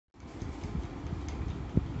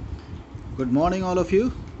Good morning, all of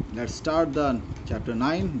you. Let's start the chapter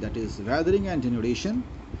 9, that is weathering and denudation.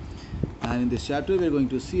 And in this chapter, we are going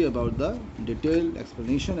to see about the detailed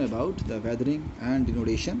explanation about the weathering and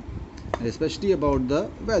denudation, and especially about the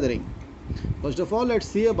weathering. First of all, let's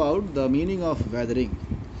see about the meaning of weathering.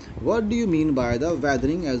 What do you mean by the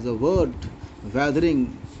weathering? As the word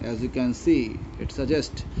weathering, as you can see, it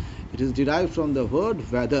suggests it is derived from the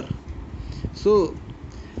word weather. So,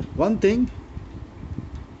 one thing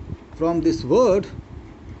from this word,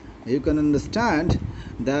 you can understand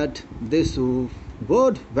that this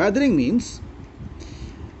word weathering means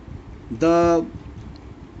the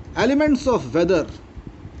elements of weather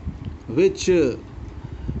which wear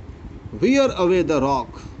away the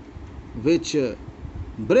rock, which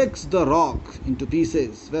breaks the rock into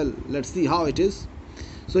pieces. Well, let's see how it is.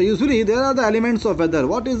 So usually there are the elements of weather.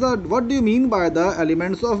 What do you mean by the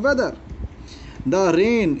elements of weather? The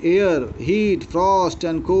rain, air, heat, frost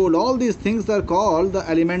and cold, all these things are called the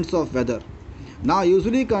elements of weather. Now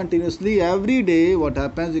usually continuously every day what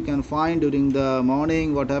happens, you can find during the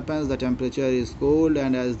morning what happens, the temperature is cold,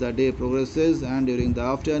 and as the day progresses and during the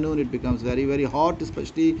afternoon it becomes very hot,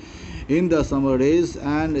 especially in the summer days,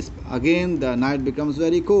 and again the night becomes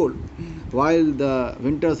very cold. While the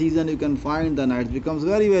winter season you can find the night becomes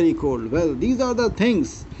very cold. Well, these are the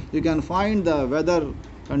things you can find. The weather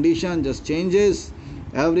condition just changes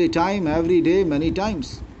every time, every day, many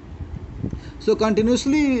times. So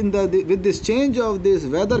continuously with this change of this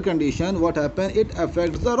weather condition, what happens, it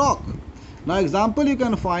affects the rock. Now example, you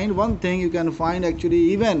can find one thing, you can find actually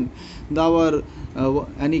even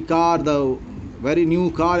any car, the very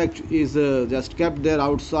new car is just kept there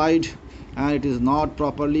outside and it is not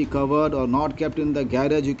properly covered or not kept in the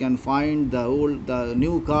garage. You can find the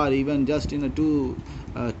new car even just in a two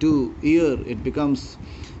year it becomes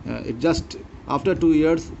it just after 2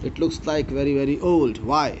 years it looks like very old.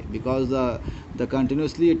 Why? Because the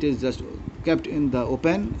continuously it is just kept in the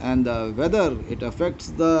open, and the weather, it affects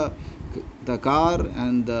the car,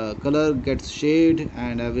 and the color gets shade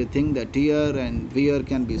and everything, the tear and wear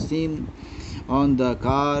can be seen on the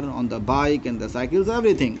car, on the bike and the cycles,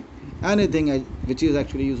 anything which is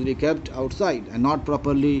actually usually kept outside and not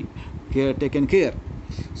properly taken care.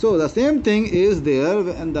 So the same thing is there,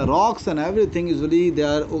 and the rocks and everything usually they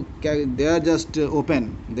are just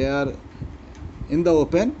open, they are in the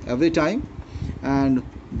open every time, and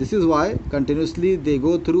this is why continuously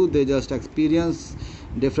they just experience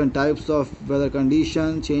different types of weather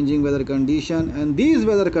condition, changing weather condition, and these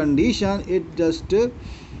weather condition, it just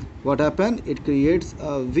what happen, it creates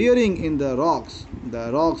a wearing in the rocks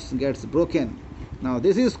gets broken. Now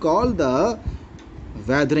this is called the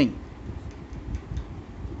weathering.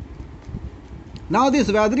 Now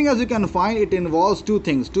this weathering, as you can find, it involves two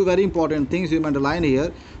very important things you may underline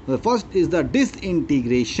here. The first is the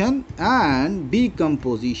disintegration and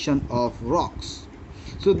decomposition of rocks.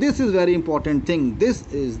 So this is very important thing. This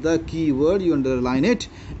is the key word, you underline it,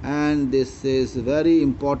 and this is very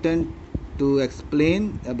important to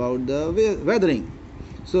explain about the weathering.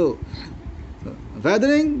 So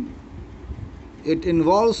weathering, it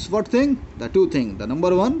involves what thing? The two things. The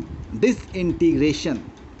number one, disintegration.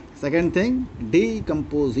 Second thing,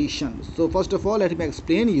 decomposition. So first of all, let me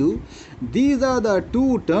explain you. These are the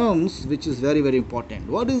two terms which is very important.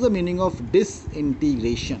 What is the meaning of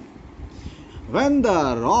disintegration? When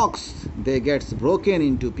the rocks, they gets broken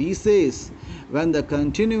into pieces, when the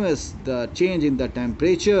change in the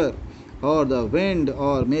temperature, or the wind,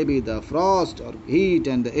 or maybe the frost or heat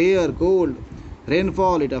and the air, cold,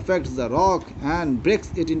 rainfall, it affects the rock and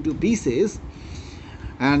breaks it into pieces,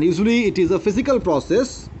 and usually it is a physical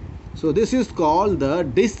process. So this is called the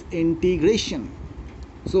disintegration.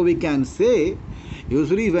 So we can say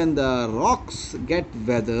usually when the rocks get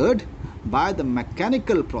weathered by the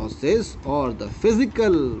mechanical process or the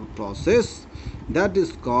physical process, that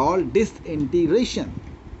is called disintegration.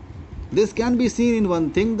 This can be seen in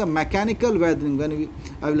one thing, the mechanical weathering.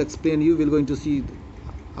 I will explain you, we are going to see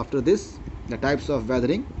after this the types of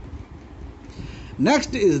weathering.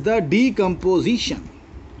 Next is the decomposition.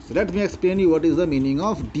 So let me explain you what is the meaning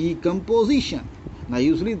of decomposition. Now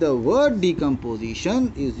usually the word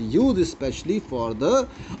decomposition is used especially for the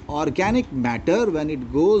organic matter when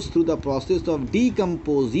it goes through the process of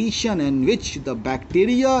decomposition, in which the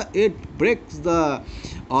bacteria, it breaks the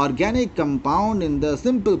organic compound in the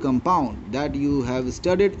simple compound that you have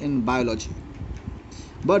studied in biology.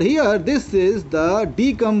 But here this is the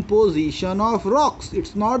decomposition of rocks.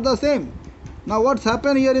 It's not the same. Now what's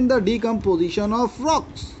happened here in the decomposition of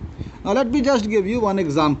rocks? Now let me just give you one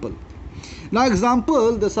example. Now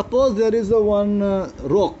suppose there is one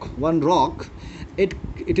rock.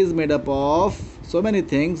 It is made up of so many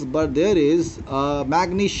things, but there is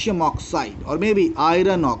magnesium oxide or maybe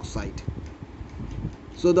iron oxide.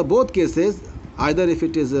 So the both cases, either if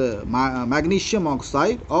it is a magnesium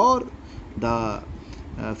oxide or the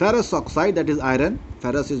ferrous oxide, that is iron.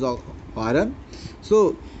 Ferrous is iron.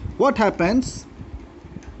 So what happens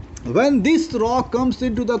when this rock comes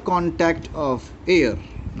into the contact of air?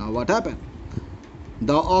 Now what happens?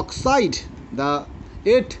 The oxide, the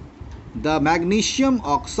magnesium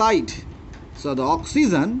oxide, so the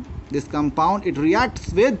oxygen, this compound, it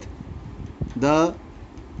reacts with the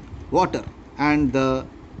water and the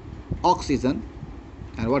oxygen,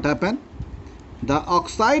 and what happens? The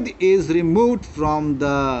oxide is removed from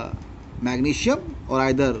the magnesium or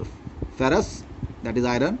either ferrous, that is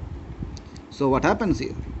iron. So what happens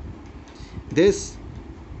here? This,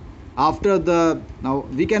 after the, now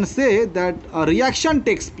we can say that a reaction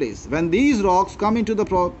takes place when these rocks come into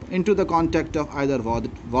the contact of either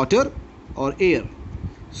water or air.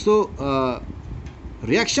 So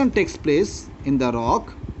reaction takes place in the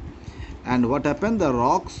rock, and what happens? The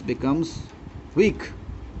rocks becomes weak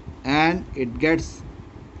and it gets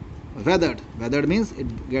weathered. Weathered means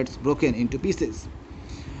it gets broken into pieces.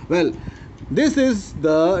 Well, this is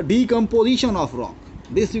the decomposition of rock.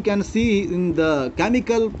 This you can see in the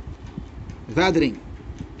chemical weathering.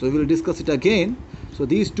 So we will discuss it again. So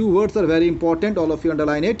these two words are very important, all of you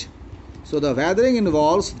underline it. So the weathering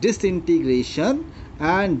involves disintegration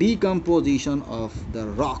and decomposition of the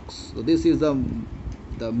rocks. So this is the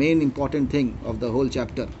main important thing of the whole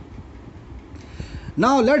chapter.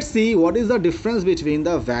 Now let's see what is the difference between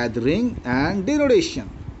the weathering and denudation.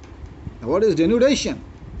 Now what is denudation?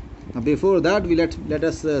 Now before that, let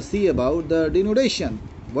us see about the denudation.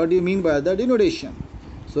 What do you mean by the denudation?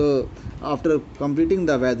 So after completing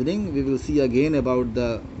the weathering, we will see again about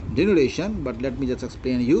the denudation, but let me just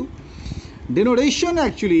explain you. Denudation,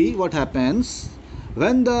 actually what happens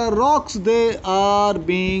when the rocks, they are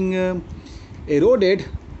being eroded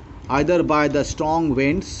either by the strong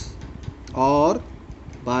winds or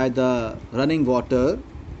by the running water.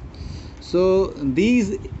 So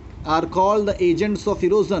these are called the agents of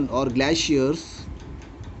erosion or glaciers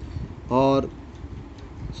or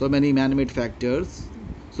so many man-made factors.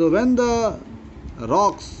 So when the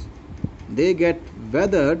rocks, they get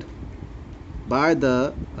weathered by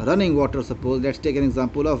the running water, suppose let's take an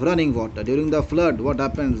example of running water. During the flood, what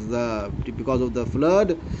happens? Because of the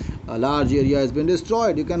flood, a large area has been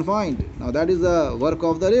destroyed, you can find. Now that is the work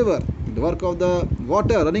of the river, the work of the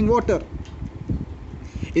water, running water.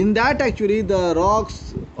 In that, actually the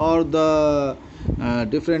rocks or the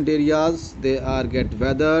different areas, they are get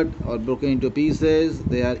weathered or broken into pieces.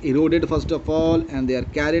 They are eroded first of all, and they are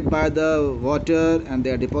carried by the water and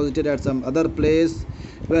they are deposited at some other place.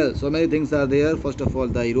 Well, so many things are there. First of all,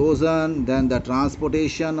 the erosion, then the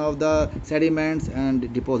transportation of the sediments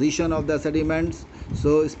and deposition of the sediments.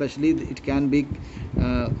 So especially it can be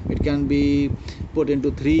put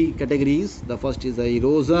into three categories. The first is the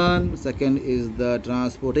erosion, second is the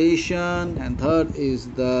transportation, and third is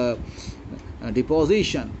the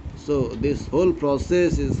deposition. So this whole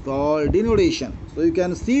process is called denudation. So you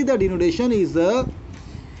can see that denudation is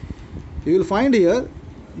you will find here,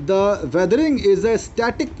 the weathering is a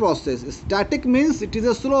static process. Static means it is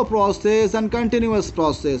a slow process and continuous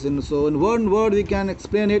process, and so in one word we can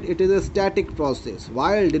explain it, it is a static process,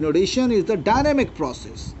 while denudation is the dynamic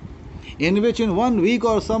process, in which in 1 week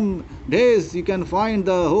or some days you can find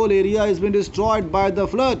the whole area has been destroyed by the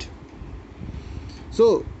flood.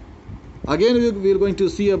 So again we are going to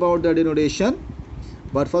see about the denudation,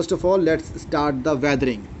 but first of all let's start the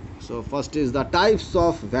weathering. So first is the types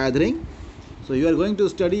of weathering. So you are going to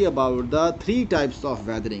study about the three types of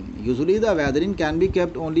weathering. Usually the weathering can be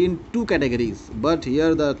kept only in two categories, but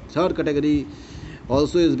here the third category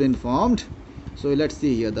also has been formed. So let's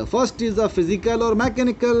see here. The first is the physical or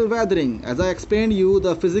mechanical weathering. As I explained you,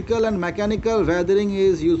 the physical and mechanical weathering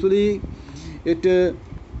is usually it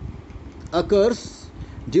occurs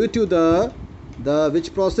due to the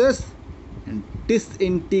which process? And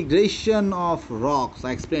disintegration of rocks.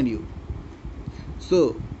 I explained you.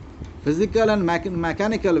 So physical and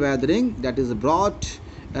mechanical weathering, that is brought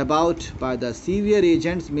about by the severe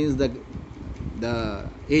agents, means the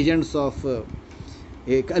agents of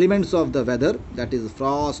elements of the weather, that is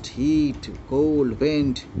frost, heat, cold,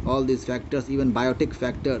 wind, all these factors, even biotic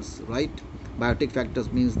factors, right? Biotic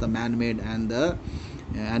factors means the man-made and the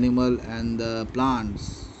animal and the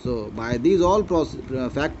plants. So by these all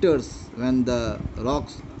factors, when the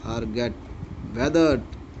rocks are get weathered,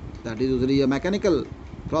 that is usually a mechanical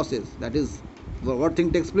process. That is what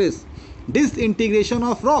thing takes place, disintegration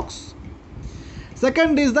of rocks.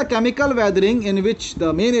 Second is the chemical weathering, in which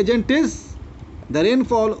the main agent is the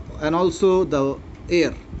rainfall and also the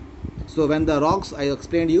air. So when the rocks, I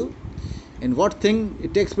explained you in what thing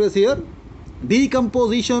it takes place here,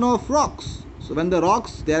 decomposition of rocks. So when the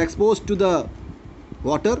rocks, they are exposed to the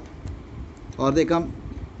water, or they come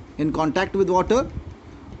in contact with water,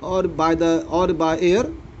 or by air.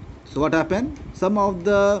 So what happens, some of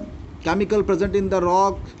the chemical present in the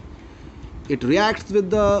rock, it reacts with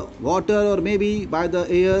the water or maybe by the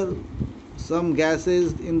air, some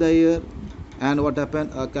gases in the air, and what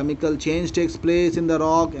happens, a chemical change takes place in the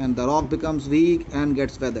rock and the rock becomes weak and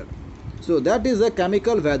gets weathered. So that is a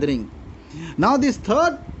chemical weathering. Now this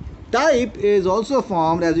third type is also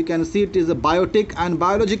formed, as you can see, it is a biotic and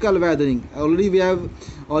biological weathering. Already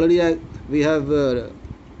we have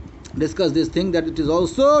discussed this thing, that it is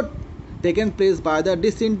also taken place by the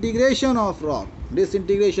disintegration of rock.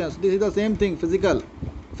 Disintegration, this is the same thing, physical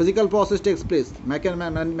process takes place,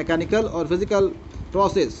 mechanical or physical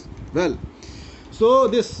process. Well, so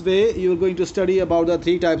this way you are going to study about the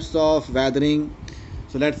three types of weathering.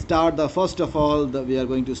 So let's start. The first of all, we are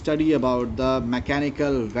going to study about the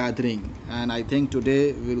mechanical weathering, and I think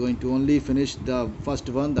today we are going to only finish the first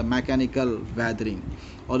one, the mechanical weathering.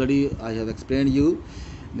 Already I have explained you.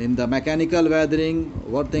 In the mechanical weathering,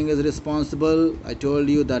 what thing is responsible? I told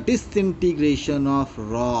you, the disintegration of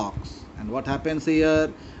rocks. And what happens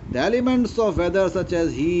here? The elements of weather such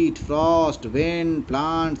as heat, frost, wind,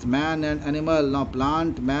 plants, man and animal. Now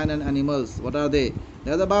plant, man and animals, what are they?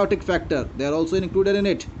 They are the biotic factor. They are also included in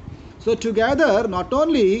it. So together, not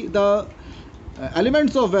only the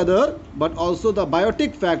elements of weather but also the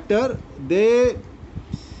biotic factor, they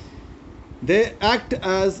act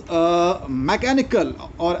as a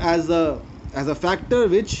mechanical or as a factor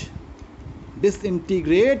which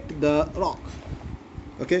disintegrate the rock.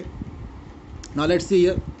 Okay, now let's see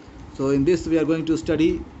here. So in this we are going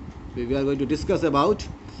to discuss about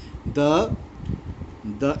the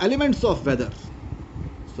elements of weather.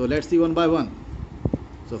 So let's see one by one.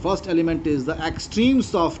 So first element is the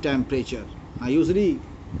extremes of temperature. Now usually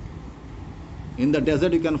in the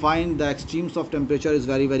desert you can find the extremes of temperature is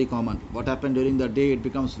very, very common. What happens during the day, it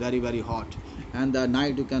becomes very, very hot, and the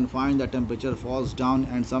night you can find the temperature falls down,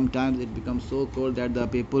 and sometimes it becomes so cold that the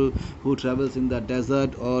people who travels in the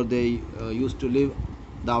desert, or they used to live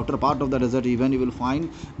the outer part of the desert, even you will find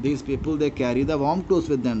these people, they carry the warm clothes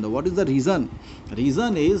with them. What is the reason?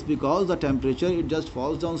 Reason is because the temperature, it just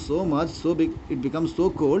falls down so much, so big, it becomes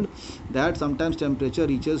so cold that sometimes temperature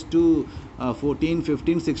reaches to 14,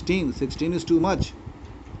 15, 16. 16 is too much.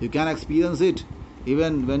 You can experience it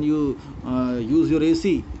even when you use your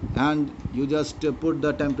AC and you just put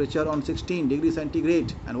the temperature on 16 degrees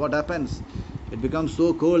centigrade, and what happens? It becomes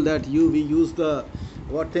so cold that we use the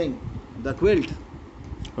the quilt,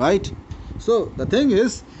 right? So the thing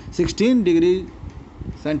is, 16 degree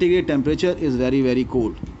centigrade temperature is very, very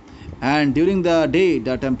cold, and during the day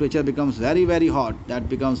the temperature becomes very, very hot, that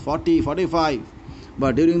becomes 40, 45,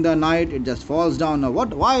 but during the night it just falls down. Now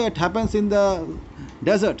why it happens in the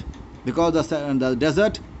desert? Because the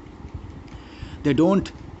desert,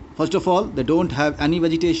 first of all, they don't have any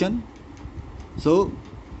vegetation. So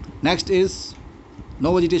next is,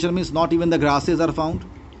 no vegetation means not even the grasses are found.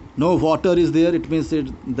 No water is there, it means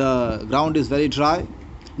the ground is very dry.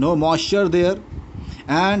 No moisture there,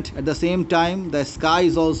 and at the same time the sky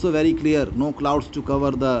is also very clear, no clouds to cover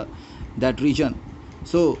that region.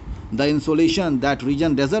 So the insolation, that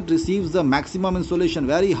region, desert, receives the maximum insolation,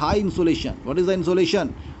 very high insolation. What is the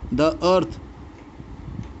insolation? The earth,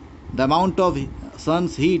 the amount of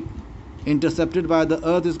sun's heat intercepted by the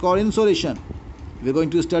earth is called insolation. We are going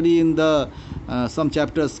to study in the some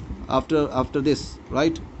chapters after this,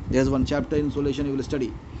 right? There's one chapter, insolation, you will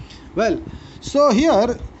study. Well, so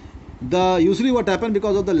here usually what happens,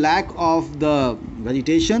 because of the lack of the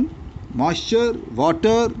vegetation, moisture,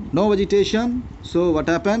 water, no vegetation, so what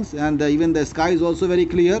happens, and even the sky is also very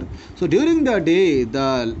clear. So during the day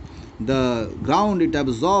the ground, it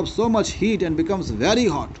absorbs so much heat and becomes very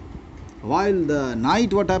hot, while the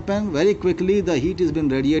night, what happens, very quickly the heat is been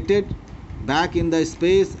radiated back in the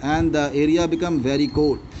space and the area become very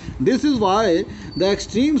cold. This is why the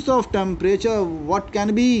extremes of temperature, what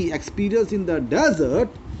can be experienced in the desert,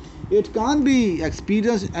 it can't be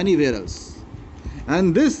experienced anywhere else.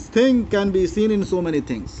 And this thing can be seen in so many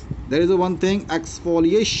things. There is one thing,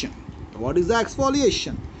 exfoliation. What is the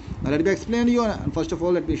exfoliation? Now let me explain to you. And first of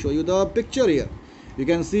all, let me show you the picture here. You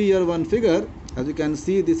can see here one figure. As you can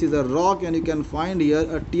see, this is a rock, and you can find here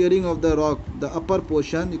a tearing of the rock. The upper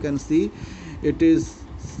portion, you can see it is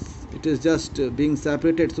just being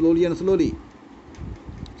separated slowly and slowly.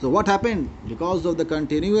 So what happened? Because of the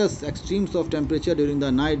continuous extremes of temperature, during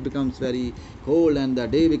the night becomes very cold and the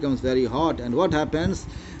day becomes very hot. And what happens?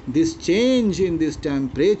 This change in this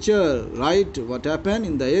temperature, right? What happened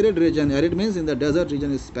in the arid region? Arid means in the desert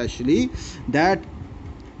region especially, that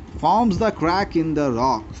forms the crack in the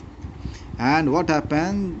rock. And what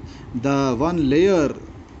happened? The one layer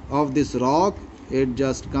of this rock, it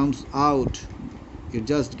just comes out. It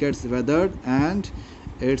just gets weathered and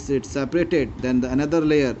it's separated. Then another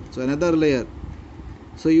layer. So another layer.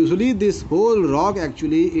 So usually this whole rock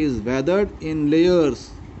actually is weathered in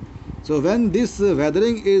layers. So when this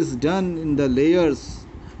weathering is done in the layers,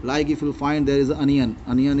 like if you find there is an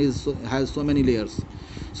onion has so many layers.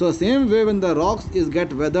 So same way when the rocks is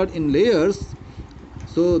get weathered in layers,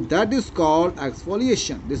 so that is called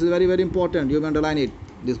exfoliation. This is very very important. You can underline it.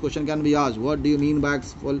 This question can be asked. What do you mean by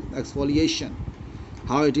exfoliation?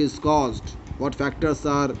 How it is caused? What factors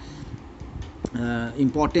are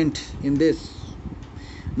important in this?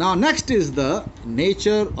 Now next is the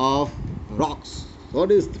nature of rocks. What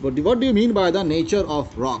do you mean by the nature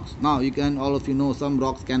of rocks? Now you can, all of you know, some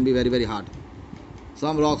rocks can be very very hard.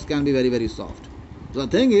 Some rocks can be very very soft. The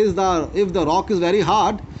thing is that if the rock is very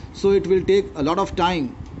hard, so it will take a lot of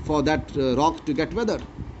time for that rock to get weathered.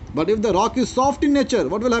 But if the rock is soft in nature,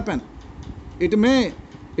 what will happen? It may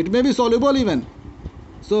be soluble even.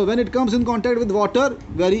 So when it comes in contact with water,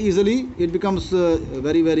 very easily it becomes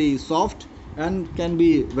very very soft and can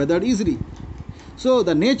be weathered easily. So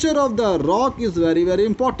the nature of the rock is very very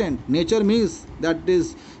important. Nature means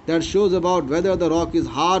that shows about whether the rock is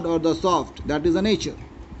hard or the soft. That is the nature.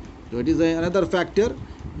 So it is another factor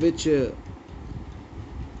which.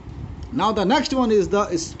 Now the next one is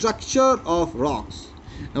the structure of rocks.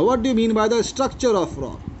 Now what do you mean by the structure of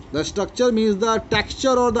rock? The structure means the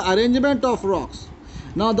texture or the arrangement of rocks.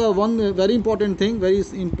 Now the one very important thing, very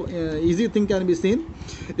easy thing can be seen.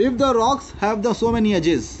 If the rocks have so many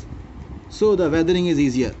edges, so the weathering is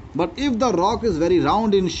easier. But if the rock is very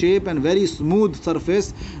round in shape and very smooth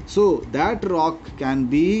surface, so that rock can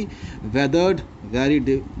be weathered it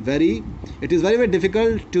is very very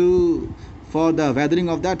difficult for the weathering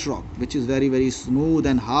of that rock, which is very very smooth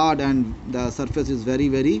and hard, and the surface is very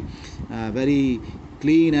very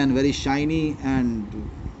clean and very shiny and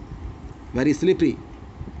very slippery,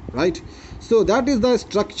 right? So that is the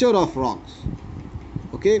structure of rocks.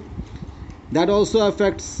 Okay, that also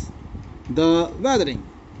affects the weathering.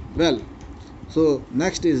 Well, so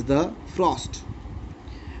next is the frost.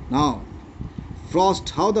 Now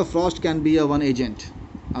how the frost can be a one agent.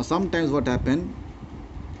 Now sometimes what happen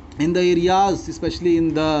in the areas, especially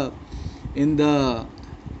in the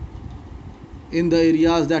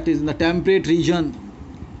areas that is in the temperate region,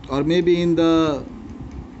 or maybe in the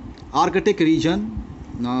Arctic region.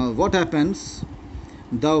 Now what happens?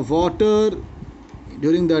 The water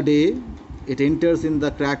during the day, it enters in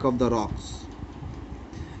the crack of the rocks.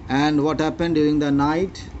 And what happened during the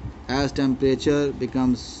night, as temperature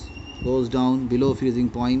goes down below freezing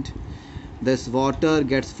point, this water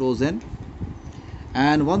gets frozen.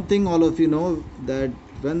 And one thing all of you know, that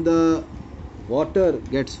when the water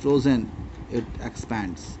gets frozen, it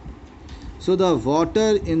expands. So the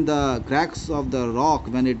water in the cracks of the rock,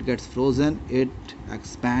 when it gets frozen, it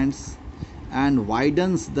expands and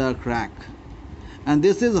widens the crack. And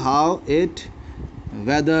this is how it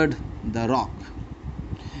weathered the rock.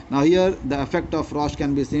 Now here the effect of frost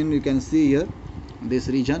can be seen. You can see here this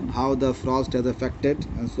region how the frost has affected,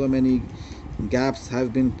 and so many gaps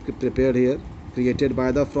have been prepared here, created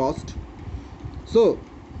by the frost. So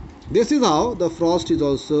this is how the frost is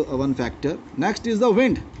also one factor. Next is the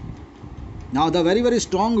wind. Now the very very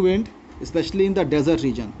strong wind, especially in the desert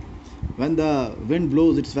region, when the wind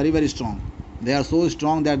blows, it's very very strong. They are so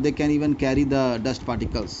strong that they can even carry the dust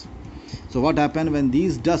particles. So what happens when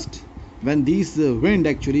these wind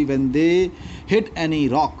actually, when they hit any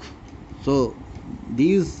rock, so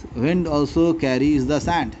these wind also carries the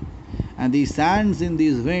sand, and these sands in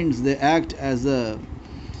these winds, they act as a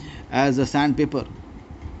sandpaper.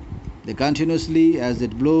 They continuously, as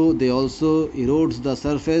it blow, they also erodes the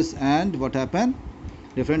surface, and what happen?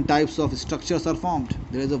 Different types of structures are formed.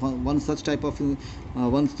 There is one such type of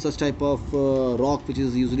rock which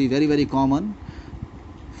is usually very very common,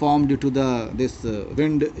 formed due to this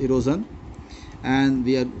wind erosion, and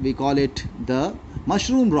we call it the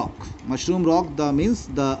mushroom rock. Mushroom rock, means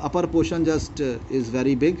the upper portion just is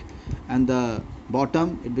very big, and the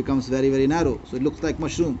bottom it becomes very very narrow, so it looks like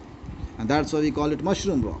mushroom, and that's why we call it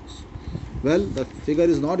mushroom rocks. Well, the figure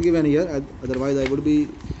is not given here, otherwise I would be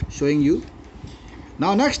showing you.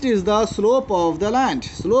 Now next is the slope of the land.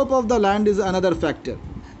 Slope of the land is another factor.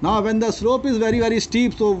 Now when the slope is very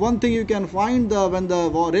steep, so one thing you can find, when the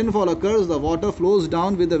rainfall occurs, the water flows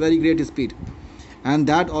down with a very great speed, and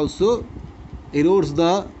that also erodes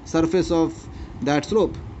the surface of that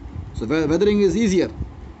slope. So weathering is easier.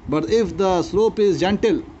 But if the slope is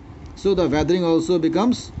gentle, so the weathering also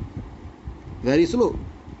becomes very slow.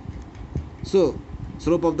 So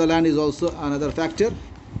slope of the land is also another factor.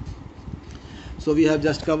 So we have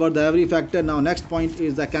just covered the every factor. Now next point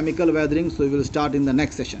is the chemical weathering. So we will start in the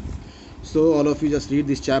next session. So all of you just read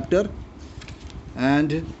this chapter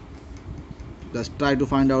and just try to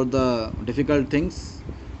find out the difficult things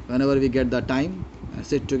whenever we get the time, and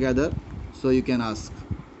sit together so you can ask.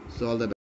 So all the best.